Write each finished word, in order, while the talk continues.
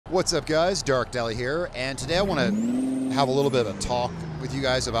What's up, guys? Darkdally here, and today I want to have a little bit of a talk with you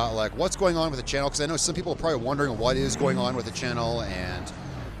guys about like what's going on with the channel, because I know some people are probably wondering what is going on with the channel, and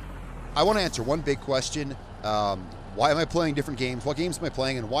I want to answer one big question. Why am I playing different games? What games am I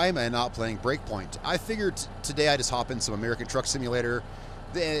playing, and why am I not playing Breakpoint? I figured today I just hop in some American Truck Simulator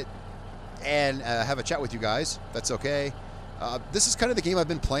and have a chat with you guys. That's okay. This is kind of the game I've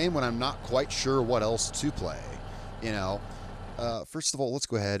been playing when I'm not quite sure what else to play, you know. First of all, let's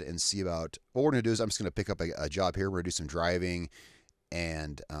go ahead and see about what we're going to do. Is I'm just going to pick up a job here. We're going to do some driving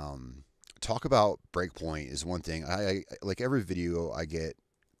and talk about Breakpoint is one thing. I like every video I get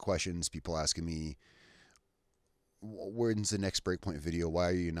questions, people asking me, when's the next Breakpoint video? Why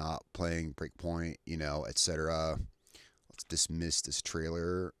are you not playing Breakpoint? You know, etc. Let's dismiss this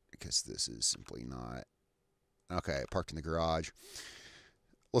trailer because this is simply not okay. Parked in the garage.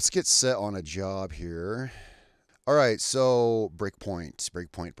 Let's get set on a job here. All right, so Breakpoint.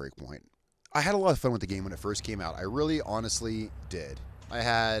 I had a lot of fun with the game when it first came out. I really honestly did. I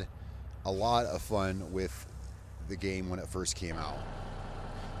had a lot of fun with the game when it first came out.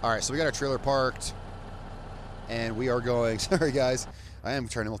 All right, so we got our trailer parked, and we are going, sorry guys, I am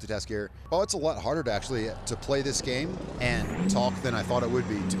trying to multitask here. Oh, it's a lot harder to play this game and talk than I thought it would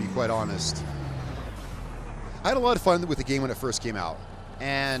be, to be quite honest. I had a lot of fun with the game when it first came out,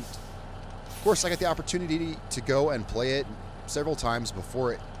 and of course, I got the opportunity to go and play it several times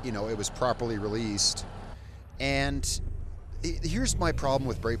before it was properly released. And here's my problem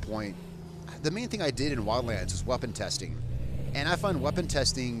with Breakpoint. The main thing I did in Wildlands was weapon testing. And I find weapon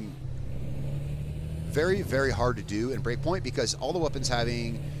testing very, very hard to do in Breakpoint because all the weapons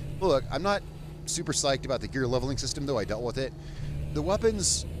having... Look, I'm not super psyched about the gear leveling system, though I dealt with it. The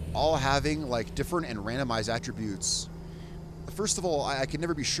weapons all having like different and randomized attributes. First of all, I can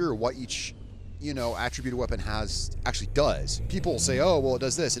never be sure what each attribute a weapon actually does. People say, oh, well, it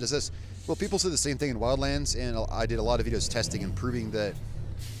does this, it does this. Well, people say the same thing in Wildlands, and I did a lot of videos testing and proving that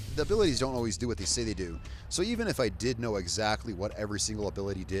the abilities don't always do what they say they do. So even if I did know exactly what every single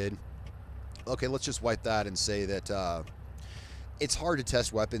ability did, okay, let's just wipe that and say that it's hard to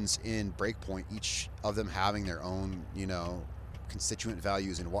test weapons in Breakpoint, each of them having their own, constituent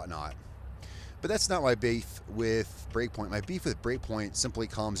values and whatnot. But that's not my beef with Breakpoint. My beef with Breakpoint simply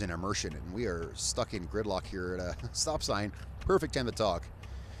comes in immersion, and we are stuck in gridlock here at a stop sign. Perfect time to talk.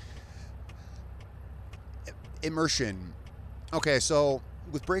 Immersion. Okay, so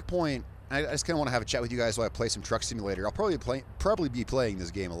with Breakpoint, I just kind of want to have a chat with you guys while I play some Truck Simulator. I'll probably be playing this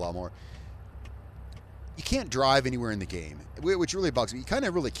game a lot more. You can't drive anywhere in the game, which really bugs me. You kind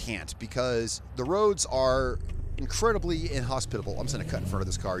of really can't because the roads are incredibly inhospitable. I'm just going to cut in front of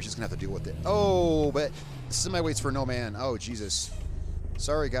this car. He's just going to have to deal with it. Oh, but the semi waits for no man. Oh, Jesus.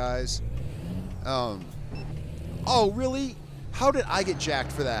 Sorry, guys. Oh, really? How did I get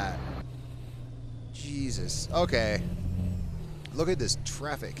jacked for that? Jesus. Okay. Look at this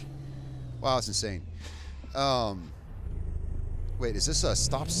traffic. Wow, that's insane. Wait, is this a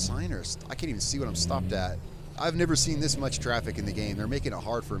stop sign or... I can't even see what I'm stopped at. I've never seen this much traffic in the game. They're making it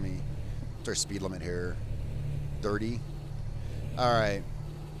hard for me. What's our speed limit here? 30. All right.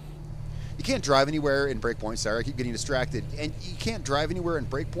 You can't drive anywhere in Breakpoint. Sorry, I keep getting distracted. And you can't drive anywhere in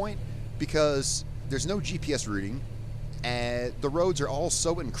Breakpoint because there's no GPS routing, and the roads are all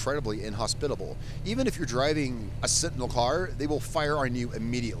so incredibly inhospitable. Even if you're driving a Sentinel car, they will fire on you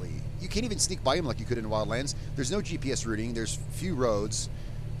immediately. You can't even sneak by them like you could in Wildlands. There's no GPS routing. There's few roads.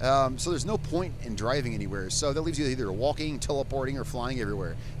 So there's no point in driving anywhere. So that leaves you either walking, teleporting, or flying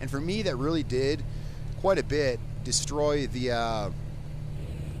everywhere. And for me, that really did quite a bit destroy the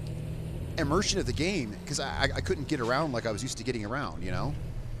immersion of the game because I couldn't get around like I was used to getting around,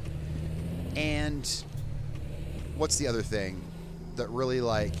 And what's the other thing that really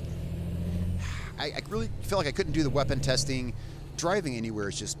I really felt like I couldn't do the weapon testing. Driving anywhere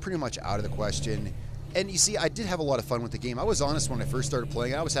is just pretty much out of the question. And you see, I did have a lot of fun with the game. I was honest when I first started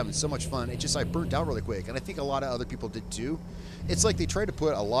playing. I was having so much fun. It just, I burnt out really quick. And I think a lot of other people did too. It's like they tried to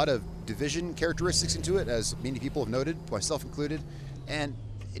put a lot of Division characteristics into it, as many people have noted, myself included. And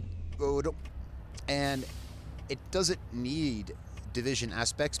it doesn't need Division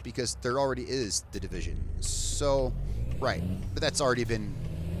aspects because there already is the Division. So, right. But that's already been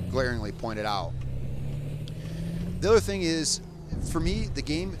glaringly pointed out. The other thing is, for me, the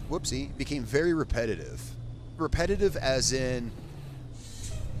game, became very repetitive. Repetitive as in,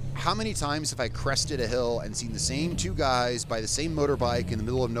 how many times have I crested a hill and seen the same two guys by the same motorbike in the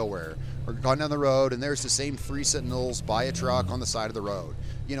middle of nowhere, or gone down the road and there's the same 3 Sentinels by a truck on the side of the road?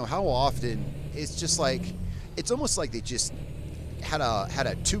 How often? It's just like, it's almost like they just had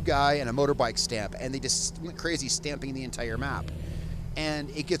a 2 guy and a motorbike stamp, and they just went crazy stamping the entire map. And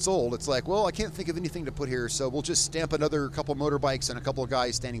it gets old. It's like, well, I can't think of anything to put here, so we'll just stamp another couple motorbikes and a couple of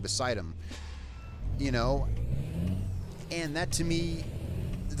guys standing beside them. You know? And that, to me,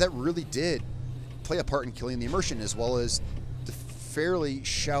 that really did play a part in killing the immersion, as well as the fairly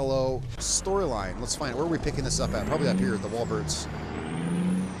shallow storyline. Let's find, where are we picking this up at? Probably up here at the Wallbirds.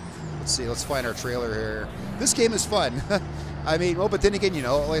 Let's see, let's find our trailer here. This game is fun. I mean, well, but then again, you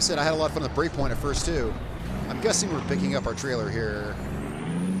know, like I said, I had a lot of fun with Breakpoint at first, too. I'm guessing we're picking up our trailer here.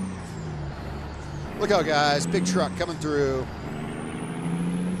 Look out, guys. Big truck coming through.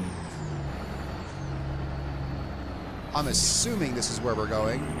 I'm assuming this is where we're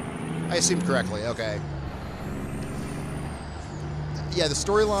going. I assumed correctly. Okay. Yeah, the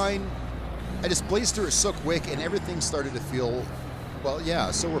storyline, I just blazed through it so quick, and everything started to feel, well,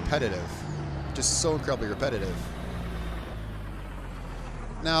 yeah, so repetitive. Just so incredibly repetitive.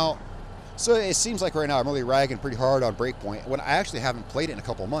 Now, so it seems like right now I'm really ragging pretty hard on Breakpoint when I actually haven't played it in a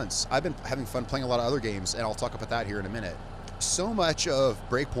couple of months. I've been having fun playing a lot of other games, and I'll talk about that here in a minute. So much of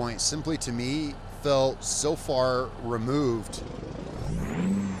Breakpoint simply to me felt so far removed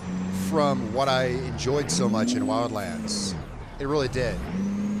from what I enjoyed so much in Wildlands. It really did.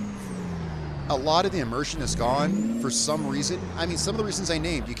 A lot of the immersion is gone for some reason. I mean, some of the reasons I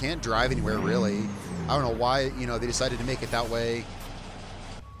named. You can't drive anywhere really. I don't know why, you know, they decided to make it that way.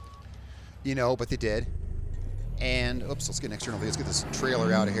 You know, but they did. And, oops, let's get an external view. Let's get this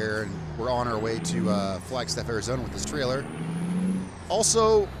trailer out of here. And we're on our way to Flagstaff, Arizona with this trailer.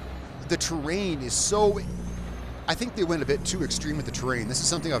 Also, the terrain is so... I think they went a bit too extreme with the terrain. This is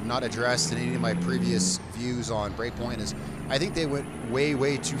something I've not addressed in any of my previous views on Breakpoint. Is I think they went way,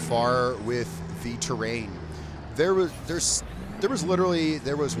 way too far with the terrain. There was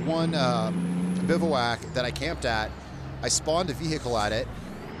one bivouac that I camped at. I spawned a vehicle at it,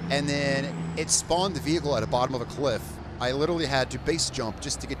 and then it spawned the vehicle at the bottom of a cliff. I literally had to base jump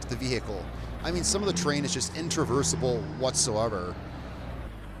just to get to the vehicle. I mean, some of the terrain is just intraversable whatsoever.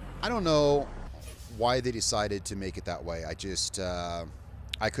 I don't know why they decided to make it that way. I just,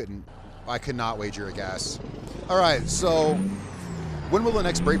 I could not wager a guess. All right, so when will the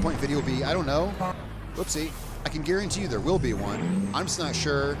next Breakpoint video be? I don't know. Whoopsie. I can guarantee you there will be one. I'm just not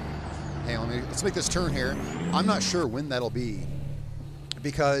sure. Hey, let's make this turn here. I'm not sure when that'll be,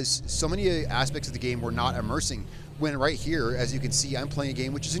 because so many aspects of the game were not immersing. When right here, as you can see, I'm playing a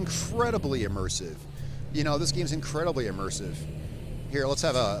game which is incredibly immersive. You know, this game's incredibly immersive. Here, let's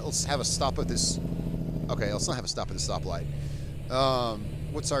have a stop at this. Okay, let's not have a stop at the stoplight.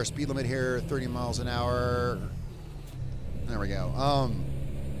 What's our speed limit here? 30 miles an hour. There we go.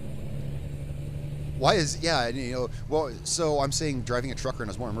 Why is, yeah, you know, well, so I'm saying driving a truck run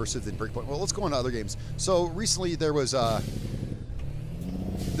is more immersive than Breakpoint. Well, let's go on to other games. So recently there was a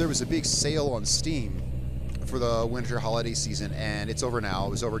big sale on Steam for the winter holiday season, and it's over now.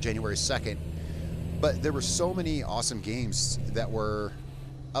 It was over January 2nd. But there were so many awesome games that were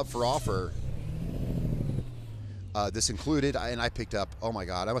up for offer. This included, and I picked up, oh my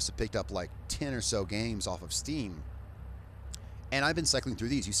God, I must have picked up like 10 or so games off of Steam. And I've been cycling through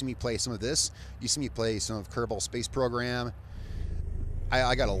these. You see me play some of this. You see me play some of Kerbal Space Program.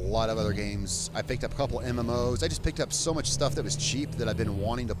 I got a lot of other games. I picked up a couple MMOs. I just picked up so much stuff that was cheap that I've been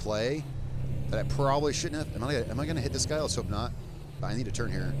wanting to play that I probably shouldn't have. Am I going to hit this guy? Let's hope not. I need to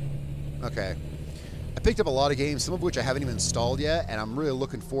turn here. Okay. I picked up a lot of games, some of which I haven't even installed yet, and I'm really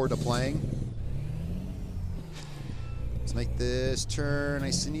looking forward to playing. Let's make this turn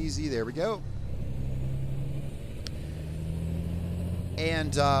nice and easy. There we go.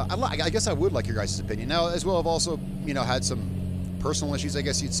 And I guess I would like your guys' opinion. Now, as well, I've also, you know, had some personal issues, I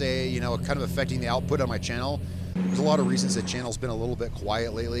guess you'd say, you know, kind of affecting the output on my channel. There's a lot of reasons the channel's been a little bit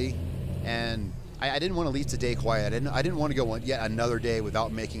quiet lately, and I didn't want to leave today quiet. I didn't want to go yet another day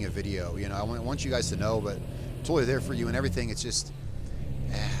without making a video. You know, I want you guys to know, but I'm totally there for you and everything. It's just,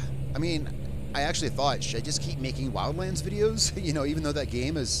 I mean, I actually thought, should I just keep making Wildlands videos? You know, even though that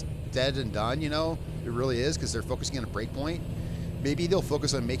game is dead and done, you know, it really is, because they're focusing on a Breakpoint. Maybe they'll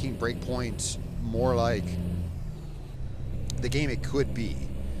focus on making Breakpoint more like the game it could be,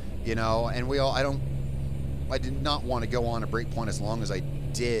 you know. And I did not want to go on a Breakpoint as long as I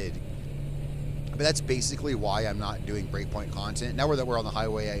did. But that's basically why I'm not doing Breakpoint content. Now that we're on the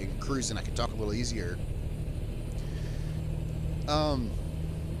highway, I can cruise and I can talk a little easier.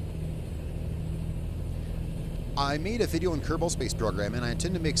 I made a video on Kerbal Space Program, and I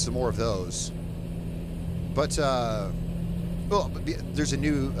intend to make some more of those. But, well, there's a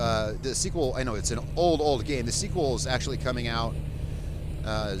new, the sequel, I know it's an old game. The sequel is actually coming out.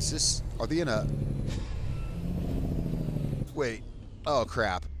 Are they in a, wait, oh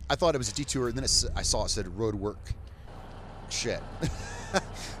crap. I thought it was a detour, and then I saw it said road work. Shit.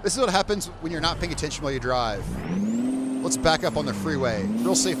 This is what happens when you're not paying attention while you drive. Let's back up on the freeway.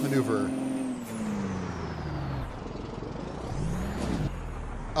 Real safe maneuver.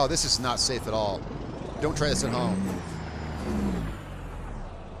 Oh, this is not safe at all. Don't try this at home.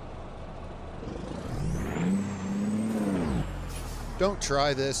 Don't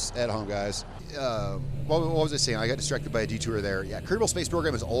try this at home, guys. What was I saying? I got distracted by a detour there. Yeah, Kerbal Space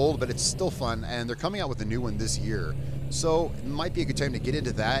Program is old, but it's still fun, and they're coming out with a new one this year. So it might be a good time to get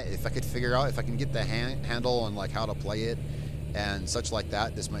into that. If I could figure out if I can get the handle on like how to play it and such like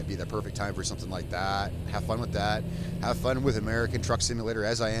that, this might be the perfect time for something like that. Have fun with that. Have fun with American Truck Simulator,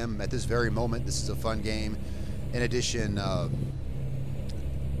 as I am at this very moment. This is a fun game. In addition,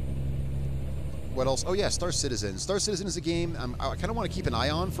 what else? Oh yeah, Star Citizen. Star Citizen is a game I kind of want to keep an eye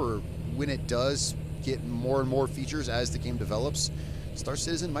on for when it does get more and more features as the game develops. Star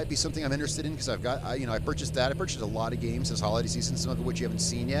Citizen might be something I'm interested in because I've got, I purchased that. I purchased a lot of games this holiday season, some of which you haven't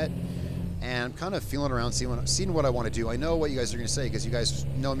seen yet. And I'm kind of feeling around, seeing what I want to do. I know what you guys are going to say because you guys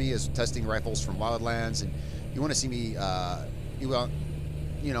know me as testing rifles from Wildlands, and you want to see me, my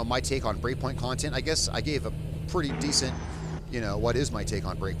take on Breakpoint content. I guess I gave a pretty decent, what is my take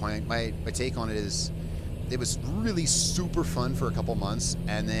on Breakpoint? My take on it is, it was really super fun for a couple months,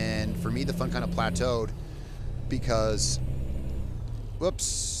 and then for me the fun kind of plateaued because,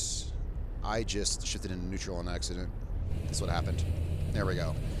 whoops, I just shifted into neutral on accident. That's what happened. There we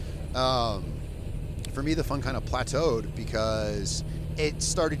go. For me the fun kind of plateaued because it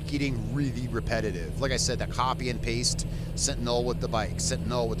started getting really repetitive. Like I said, that copy and paste, Sentinel with the bike,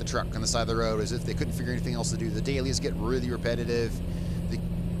 Sentinel with the truck on the side of the road, as if they couldn't figure anything else to do. The dailies get really repetitive.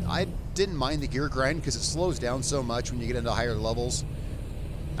 I didn't mind the gear grind because it slows down so much when you get into higher levels.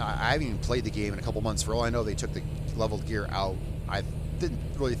 I haven't even played the game in a couple months. For all I know, they took the leveled gear out. I didn't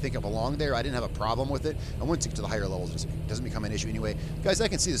really think it belonged there. I didn't have a problem with it. And once you get to the higher levels, it doesn't become an issue anyway. Guys, I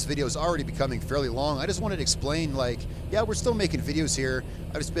can see this video is already becoming fairly long. I just wanted to explain, like, yeah, we're still making videos here.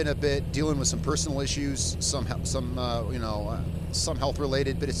 I've just been a bit dealing with some personal issues, some health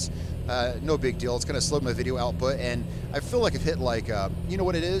related, but it's no big deal. It's gonna slow my video output, and I feel like I've hit like, you know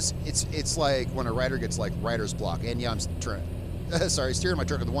what it is? It's like when a rider gets like writer's block, and yeah, I'm steering my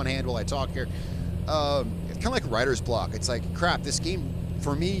truck with one hand while I talk here. It's kind of like writer's block. It's like, crap, this game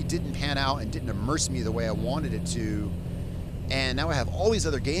for me didn't pan out and didn't immerse me the way I wanted it to, and now I have all these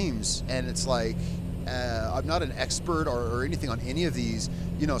other games, and it's like, I'm not an expert or anything on any of these,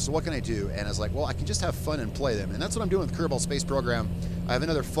 so what can I do? And I was like, well, I can just have fun and play them, and that's what I'm doing with Kerbal Space Program. I have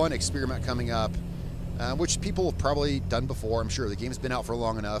another fun experiment coming up, which people have probably done before, I'm sure. The game's been out for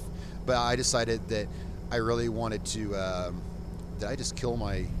long enough, but I decided that I really wanted to, did I just kill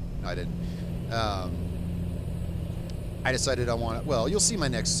my, no, I didn't. I decided I want to, well, you'll see my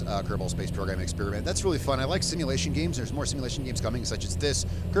next Kerbal Space Program experiment. That's really fun. I like simulation games. There's more simulation games coming, such as this,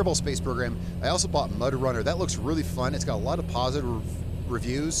 Kerbal Space Program. I also bought Mud Runner. That looks really fun. It's got a lot of positive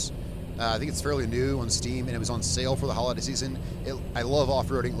reviews. I think it's fairly new on Steam, and it was on sale for the holiday season. I love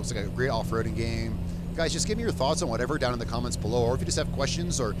off-roading. It looks like a great off-roading game. Guys, just give me your thoughts on whatever down in the comments below, or if you just have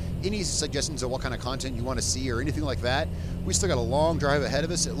questions or any suggestions of what kind of content you want to see or anything like that. We still got a long drive ahead of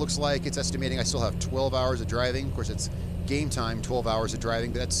us. It looks like it's estimating I still have 12 hours of driving. Of course, it's game time, 12 hours of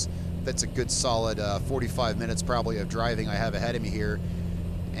driving, but that's a good solid 45 minutes probably of driving I have ahead of me here.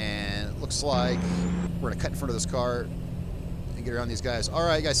 And it looks like we're going to cut in front of this car and get around these guys. All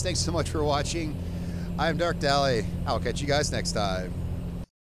right, guys, thanks so much for watching. I'm Darkdally. I'll catch you guys next time.